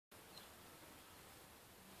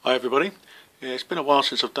Hi everybody. Yeah, it's been a while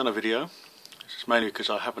since I've done a video. This is mainly because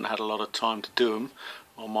I haven't had a lot of time to do them.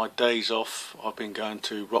 On my days off I've been going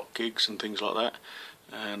to rock gigs and things like that,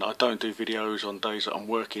 and I don't do videos on days that I'm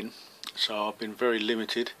working, so I've been very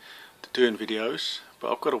limited to doing videos.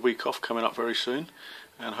 But I've got a week off coming up very soon,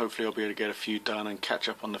 and hopefully I'll be able to get a few done and catch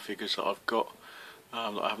up on the figures that I've got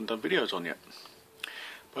that I haven't done videos on yet.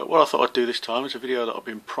 But what I thought I'd do this time is a video that I've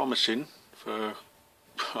been promising for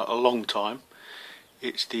a long time.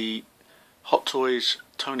 It's the Hot Toys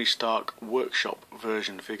Tony Stark Workshop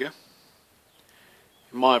version figure.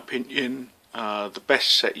 In my opinion, the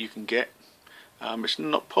best set you can get. It's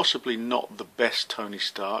possibly not the best Tony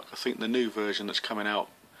Stark. I think the new version that's coming out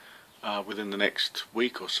within the next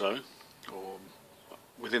week or so, or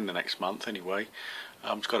within the next month anyway,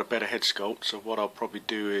 it's got a better head sculpt. So what I'll probably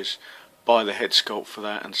do is buy the head sculpt for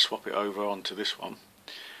that and swap it over onto this one.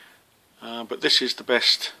 But this is the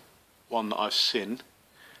best one that I've seen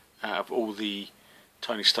out of all the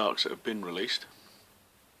Tony Starks that have been released.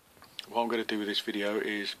 What I'm going to do with this video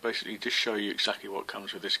is basically just show you exactly what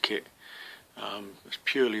comes with this kit. It's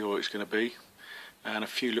purely all it's going to be, and a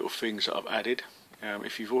few little things that I've added.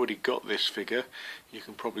 If you've already got this figure, you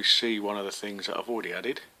can probably see one of the things that I've already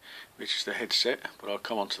added, which is the headset, but I'll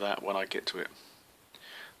come on to that when I get to it.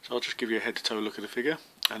 So I'll just give you a head to toe look at the figure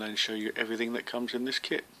and then show you everything that comes in this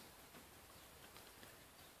kit.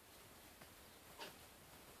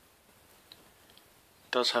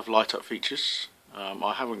 Does have light up features.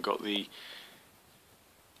 I haven't got the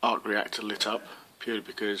arc reactor lit up purely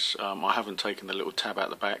because I haven't taken the little tab out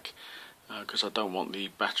the back because I don't want the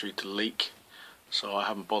battery to leak, so I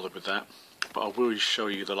haven't bothered with that, but I will show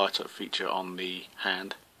you the light up feature on the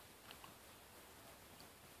hand.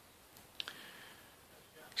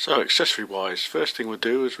 So accessory wise, first thing we'll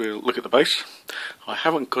do is we'll look at the base. I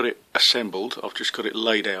haven't got it assembled, I've just got it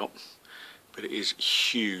laid out, but it is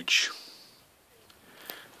huge.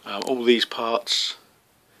 All these parts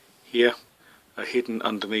here are hidden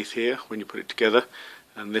underneath here when you put it together,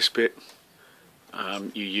 and this bit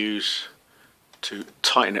you use to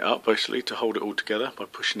tighten it up, basically to hold it all together by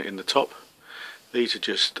pushing it in the top. These are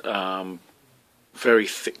just very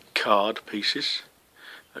thick card pieces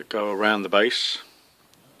that go around the base,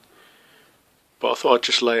 but I thought I'd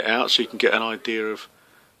just lay it out so you can get an idea of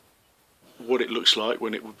what it looks like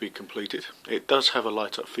when it would be completed. It does have a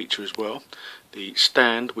light up feature as well. The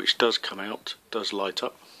stand, which does come out, does light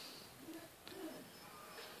up.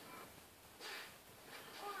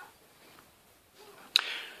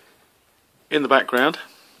 In the background,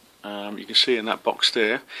 you can see in that box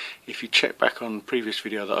there, if you check back on the previous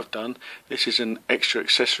video that I've done, this is an extra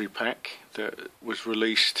accessory pack that was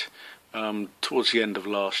released towards the end of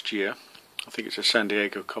last year. I think it's a San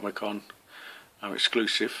Diego Comic-Con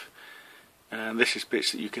exclusive. And this is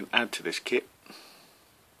bits that you can add to this kit.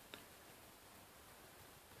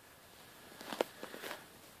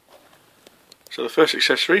 So the first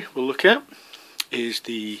accessory we'll look at is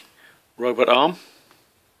the robot arm.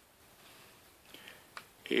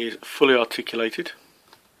 It is fully articulated.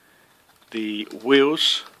 The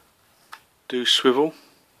wheels do swivel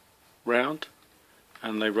round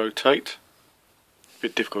and they rotate. A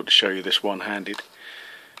bit difficult to show you this one-handed.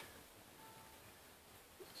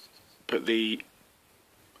 But the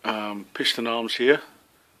piston arms here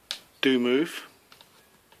do move.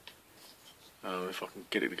 If I can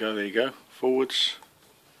get it to go, there you go. Forwards,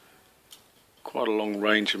 quite a long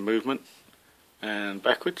range of movement, and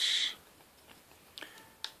backwards.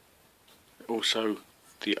 Also,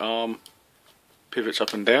 the arm pivots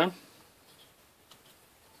up and down.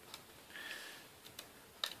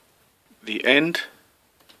 The end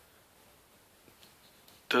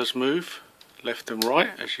does move left and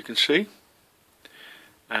right, as you can see,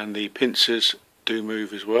 and the pincers do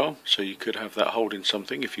move as well, so you could have that holding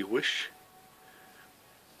something if you wish.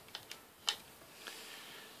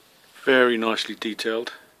 Very nicely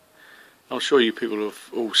detailed. I'm sure you people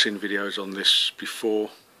have all seen videos on this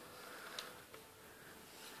before,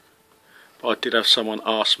 but I did have someone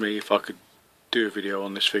ask me if I could do a video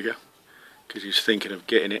on this figure because he's thinking of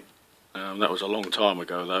getting it. That was a long time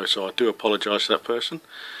ago though, so I do apologise to that person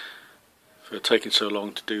for taking so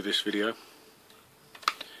long to do this video.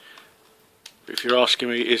 If you're asking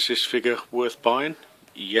me, is this figure worth buying?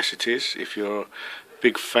 Yes, it is. If you're a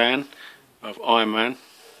big fan of Iron Man,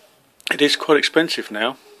 it is quite expensive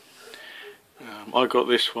now. I got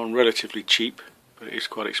this one relatively cheap, but it is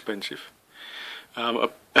quite expensive. An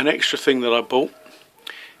extra thing that I bought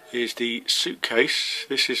is the suitcase.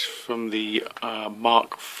 This is from the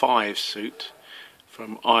Mark V suit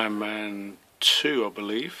from Iron Man 2, I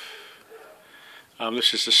believe.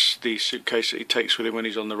 This is the suitcase that he takes with him when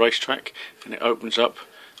he's on the racetrack, and it opens up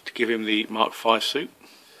to give him the Mark V suit.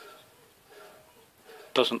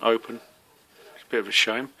 Doesn't open, it's a bit of a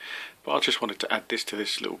shame, but I just wanted to add this to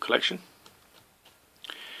this little collection.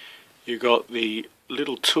 You've got the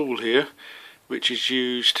little tool here which is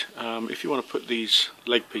used if you want to put these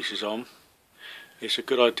leg pieces on. It's a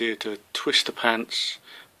good idea to twist the pants,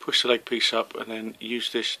 push the leg piece up, and then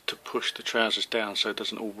use this to push the trousers down so it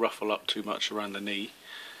doesn't all ruffle up too much around the knee.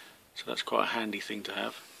 So that's quite a handy thing to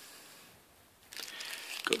have.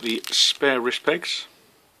 Got the spare wrist pegs.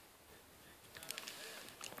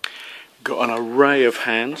 Got an array of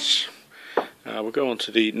hands. We'll go on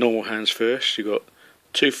to the normal hands first. You've got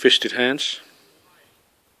two fisted hands.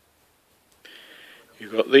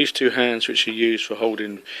 You've got these two hands which are used for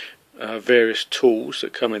holding various tools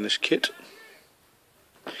that come in this kit.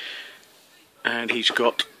 And he's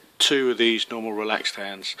got two of these normal relaxed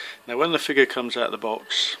hands. Now when the figure comes out of the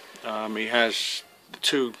box, he has the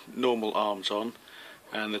two normal arms on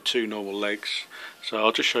and the two normal legs. So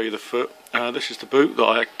I'll just show you the foot. This is the boot that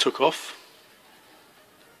I took off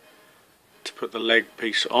to put the leg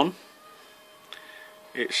piece on.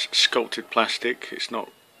 It's sculpted plastic, it's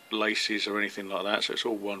not laces or anything like that, so it's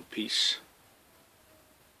all one piece.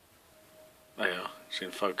 There you are, it's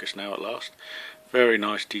in focus now at last. Very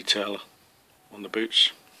nice detail on the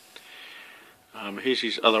boots. Here's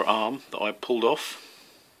his other arm that I pulled off.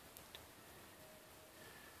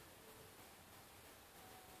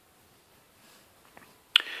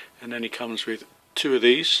 And then he comes with two of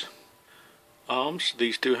these arms.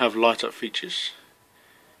 These do have light up features.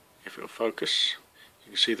 If it'll focus,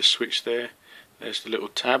 you can see the switch there. There's the little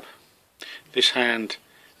tab. This hand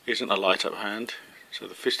isn't a light up hand, so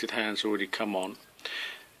the fisted hands already come on.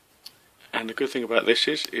 And the good thing about this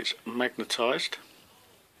is it's magnetised.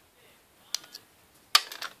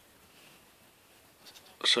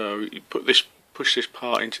 So you push this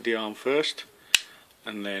part into the arm first,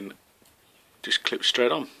 and then just clip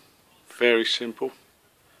straight on. Very simple.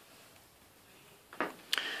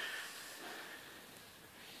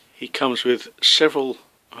 He comes with several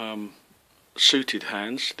suited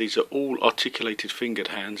hands. These are all articulated fingered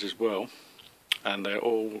hands as well, and they're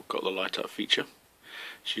all got the light up feature.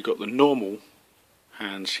 So you've got the normal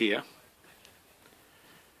hands here,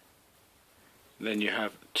 and then you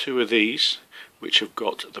have two of these which have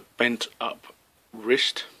got the bent up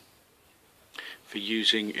wrist for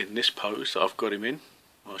using in this pose that I've got him in.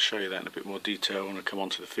 I'll show you that in a bit more detail when I come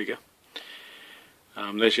onto the figure.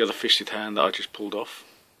 There's the other fisted hand that I just pulled off.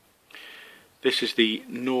 This is the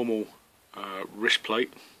normal wrist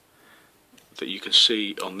plate that you can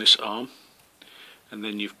see on this arm, and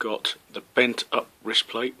then you've got the bent up wrist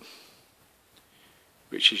plate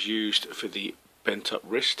which is used for the bent up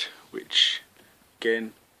wrist, which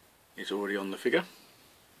again is already on the figure.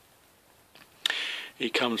 He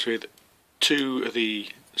comes with two of the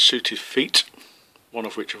suited feet, one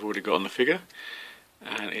of which I've already got on the figure,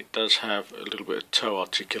 and it does have a little bit of toe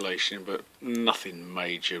articulation, but nothing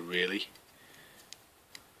major really.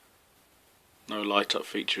 No light up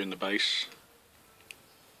feature in the base.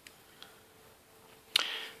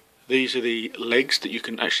 These are the legs that you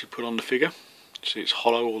can actually put on the figure. See, it's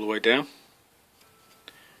hollow all the way down.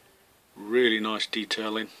 Really nice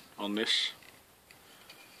detailing on this.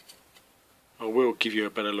 I will give you a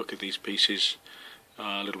better look at these pieces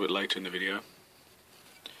a little bit later in the video.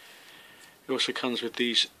 It also comes with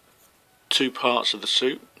these two parts of the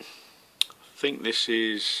suit. I think this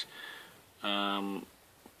is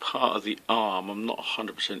part of the arm, I'm not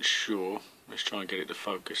 100% sure. Let's try and get it to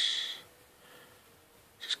focus.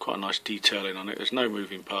 There's quite a nice detailing on it. There's no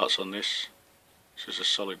moving parts on this. It's just a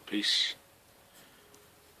solid piece.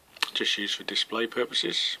 Just used for display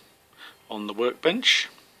purposes on the workbench.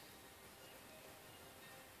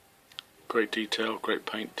 Great detail, great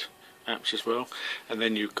paint apps as well. And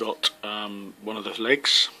then you've got one of the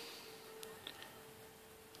legs.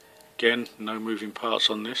 Again, no moving parts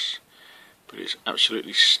on this, but it's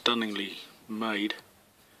absolutely stunningly made.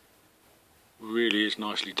 Really is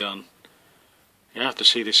nicely done. You have to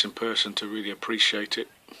see this in person to really appreciate it.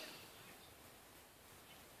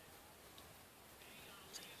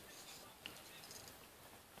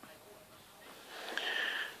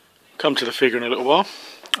 Come to the figure in a little while.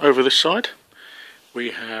 Over this side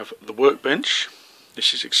we have the workbench.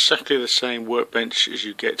 This is exactly the same workbench as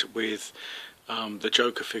you get with the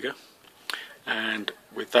Joker figure, and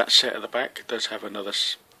with that set at the back it does have another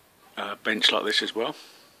bench like this as well.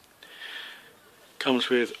 Comes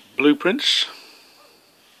with blueprints,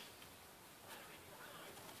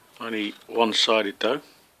 only one-sided though.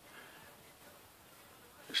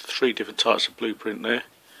 There's 3 different types of blueprint there.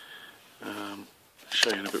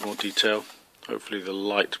 Show you in a bit more detail. Hopefully the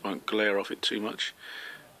light won't glare off it too much.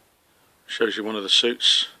 Shows you one of the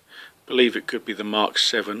suits. I believe it could be the Mark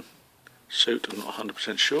 7 suit, I'm not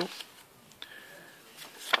 100% sure.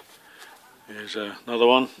 Here's another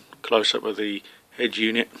one, close up of the head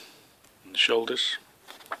unit and the shoulders.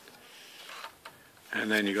 And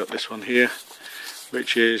then you got this one here,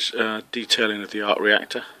 which is detailing of the arc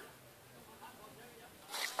reactor.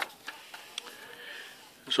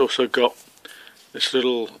 It's also got this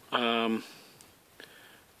little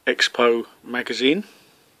Expo magazine.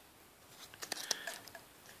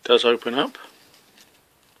 It does open up,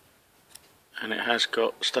 and it has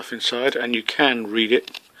got stuff inside, and you can read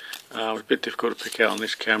it. It's a bit difficult to pick out on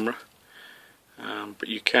this camera, but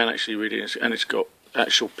you can actually read it, and it's got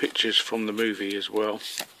actual pictures from the movie as well.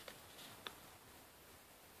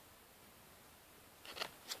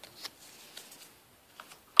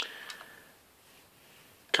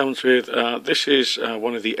 Comes with, this is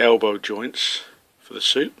one of the elbow joints for the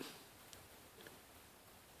suit.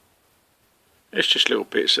 It's just little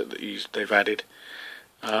bits that they've added.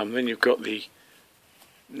 Then you've got the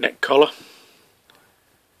neck collar.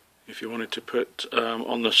 If you wanted to put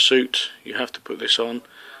on the suit, you have to put this on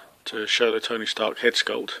to show the Tony Stark head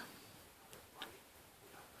sculpt.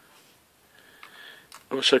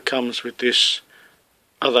 Also comes with this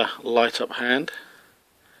other light up hand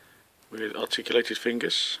with articulated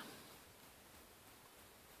fingers.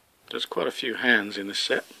 There's quite a few hands in this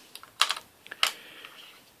set.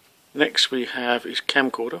 Next we have his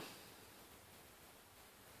camcorder.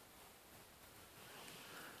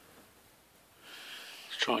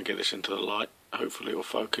 Let's try and get this into the light, hopefully it will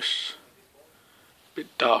focus. A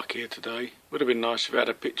bit dark here today. Would have been nice if it had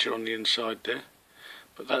a picture on the inside there,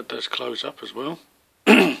 but that does close up as well.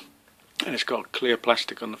 And it's got clear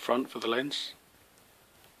plastic on the front for the lens.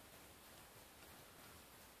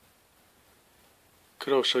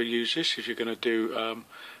 Could also use this if you're going to do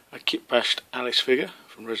a kit bashed Alice figure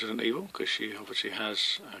from Resident Evil, because she obviously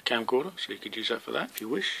has a camcorder, so you could use that for that if you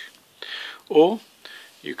wish. Or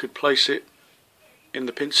you could place it in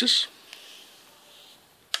the pincers.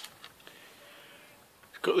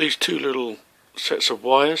 It's got these two little sets of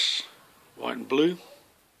wires, white and blue.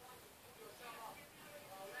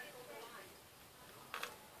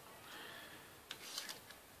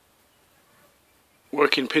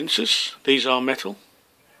 Working pincers, these are metal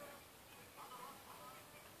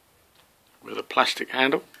with a plastic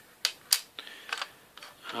handle.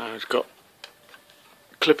 It's got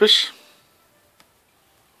clippers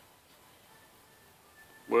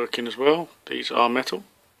working as well, these are metal.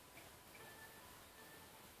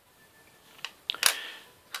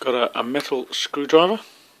 Got a metal screwdriver.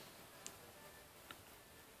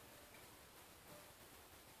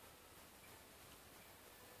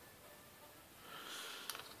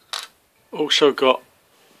 Also got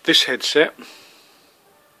this headset.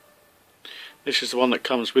 This is the one that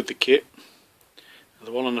comes with the kit.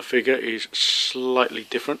 The one on the figure is slightly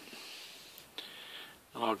different,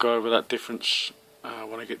 and I'll go over that difference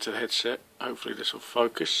when I get to the headset. Hopefully this will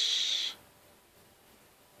focus.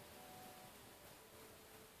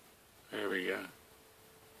 There we go.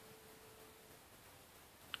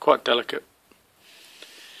 Quite delicate.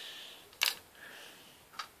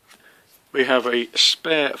 We have a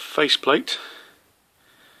spare faceplate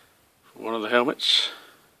for one of the helmets.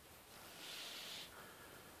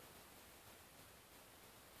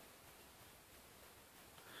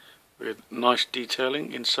 With nice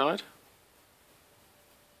detailing inside.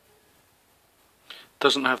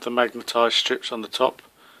 Doesn't have the magnetised strips on the top,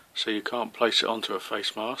 so you can't place it onto a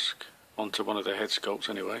face mask, onto one of the head sculpts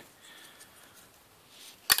anyway.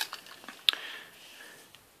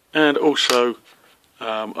 And also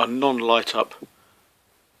a non-light up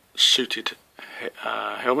suited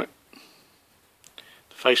helmet.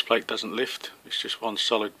 The faceplate doesn't lift, it's just one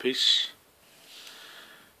solid piece.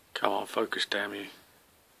 Come on, focus, damn you.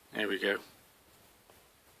 There we go.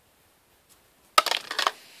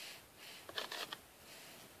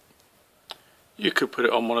 You could put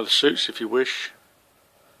it on one of the suits if you wish.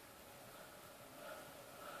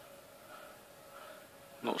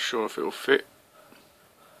 Not sure if it will fit.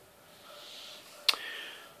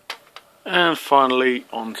 And finally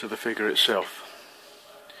onto the figure itself.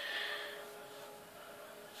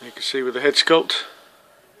 You can see with the head sculpt,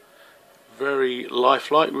 very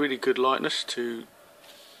lifelike, really good likeness to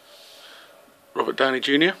Robert Downey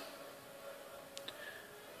Jr.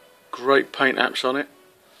 Great paint apps on it.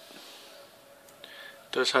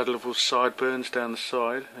 Does have little sideburns down the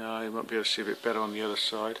side. You might be able to see a bit better on the other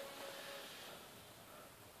side.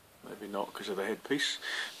 Maybe not because of the headpiece.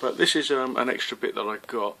 But this is an extra bit that I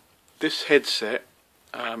got. This headset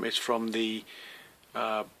is from the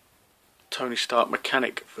Tony Stark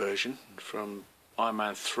mechanic version from Iron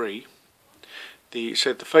Man 3. The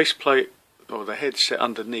faceplate or the headset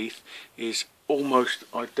underneath is almost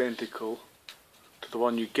identical to the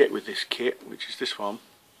one you get with this kit, which is this one.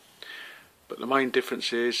 But the main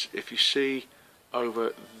difference is, if you see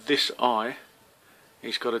over this eye,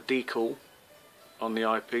 it's got a decal on the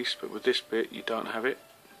eyepiece, but with this bit you don't have it,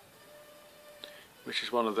 which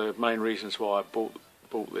is one of the main reasons why I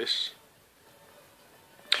bought this.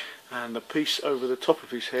 And the piece over the top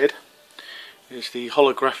of his head is the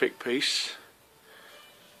holographic piece.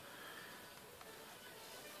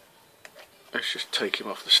 Let's just take him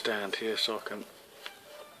off the stand here so I can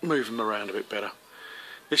move him around a bit better.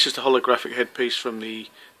 This is the holographic headpiece from the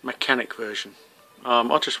mechanic version.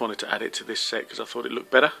 I just wanted to add it to this set because I thought it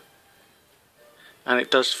looked better, and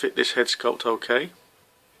it does fit this head sculpt okay.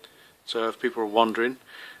 So if people are wondering,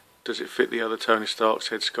 does it fit the other Tony Stark's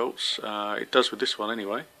head sculpts, it does with this one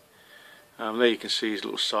anyway. There you can see his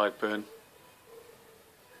little sideburn.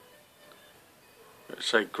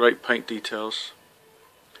 So great paint details,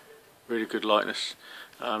 really good lightness.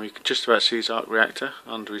 You can just about see his arc reactor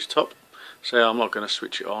under his top. So I'm not going to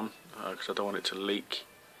switch it on because I don't want it to leak.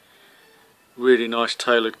 Really nice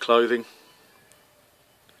tailored clothing.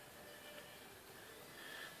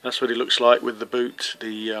 That's what he looks like with the boot,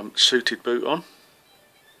 the suited boot on.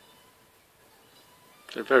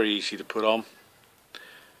 They're very easy to put on.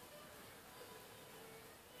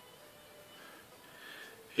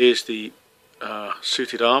 Here's the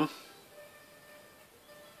suited arm.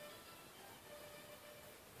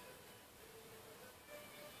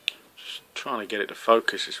 Just trying to get it to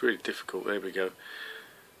focus, it's really difficult. There we go.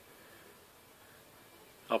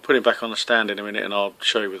 I'll put him back on the stand in a minute and I'll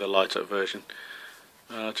show you with a light up version.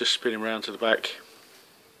 Just spin him round to the back.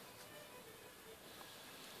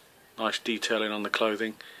 Nice detailing on the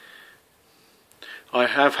clothing. I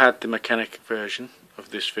have had the mechanic version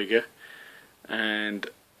of this figure, and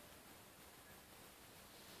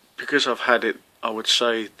because I've had it, I would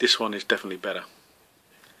say this one is definitely better.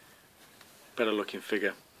 Better looking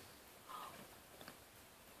figure.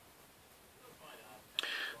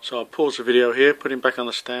 So I'll pause the video here, put him back on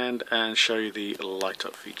the stand and show you the light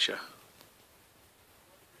up feature.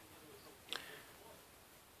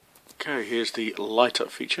 Okay, here's the light up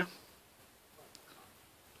feature.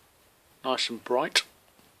 Nice and bright.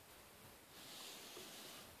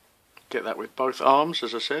 Get that with both arms,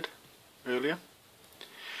 as I said earlier.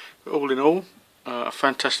 But all in all, a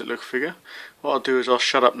fantastic look figure. What I'll do is I'll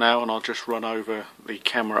shut up now and I'll just run over the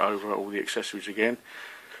camera over all the accessories again,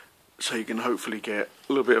 so you can hopefully get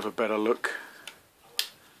a little bit of a better look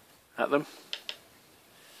at them.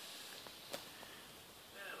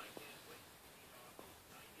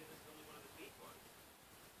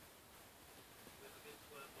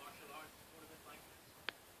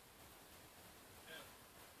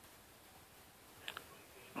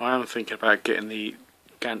 I am thinking about getting the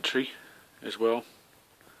gantry as well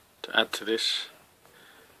to add to this,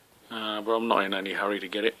 but I'm not in any hurry to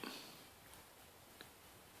get it.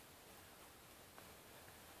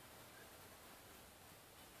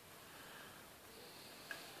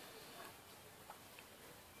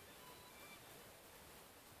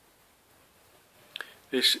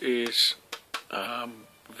 This is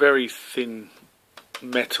very thin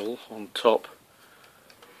metal on top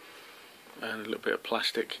and a little bit of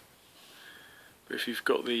plastic. But if you've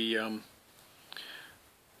got the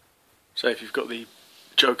say if you've got the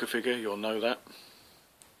Joker figure, you'll know that.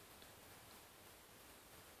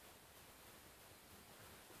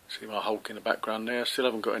 See my Hulk in the background there. Still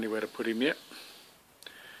haven't got anywhere to put him yet.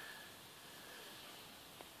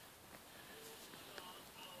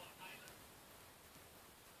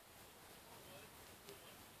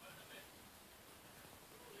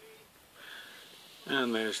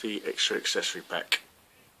 And there's the extra accessory pack,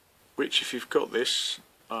 which if you've got this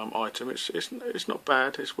item, it's not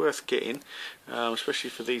bad, it's worth getting, especially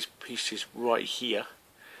for these pieces right here.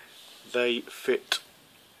 They fit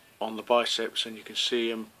on the biceps and you can see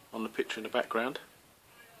them on the picture in the background,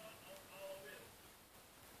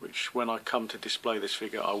 which when I come to display this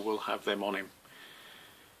figure I will have them on him.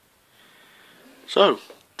 So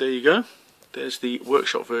there you go, there's the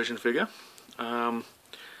workshop version figure.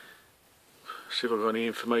 See if I've got any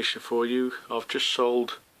information for you. I've just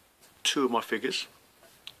sold 2 of my figures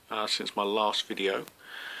since my last video.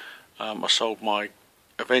 I sold my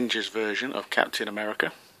Avengers version of Captain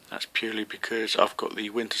America. That's purely because I've got the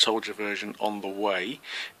Winter Soldier version on the way,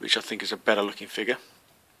 which I think is a better looking figure.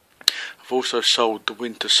 I've also sold the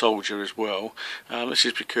Winter Soldier as well. This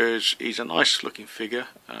is because he's a nice looking figure,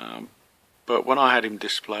 but when I had him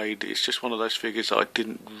displayed, it's just one of those figures that I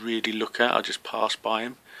didn't really look at, I just passed by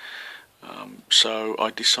him. So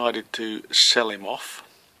I decided to sell him off,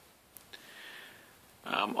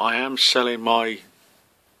 I am selling my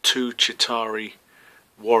 2 Chitauri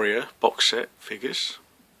Warrior box set figures.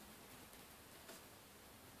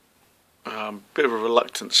 Bit of a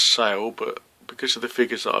reluctant sale, but because of the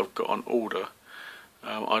figures that I've got on order,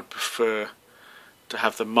 I'd prefer to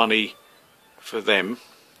have the money for them,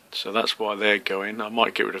 so that's why they're going. I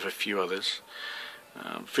might get rid of a few others.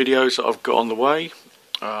 Videos that I've got on the way,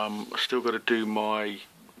 I've still got to do my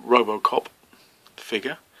Robocop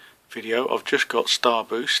figure video. I've just got Star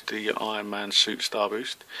Boost, the Iron Man suit Star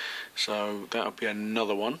Boost, so that'll be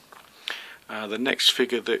another one. The next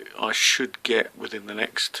figure that I should get within the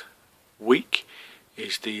next week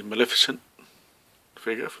is the Maleficent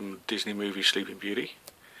figure from the Disney movie Sleeping Beauty,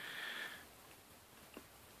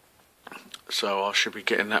 so I should be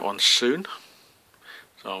getting that one soon.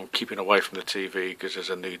 So I'm keeping away from the TV because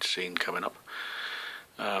there's a nude scene coming up.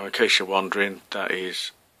 In case you're wondering, that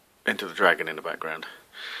is Enter the Dragon in the background.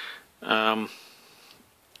 I'll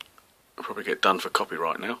probably get done for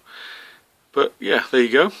copyright now, but yeah, there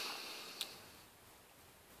you go.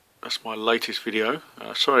 That's my latest video.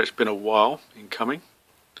 Sorry it's been a while in coming,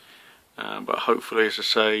 but hopefully, as I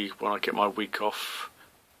say, when I get my week off,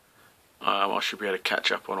 I should be able to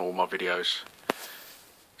catch up on all my videos.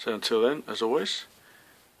 So until then, as always,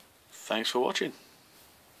 thanks for watching.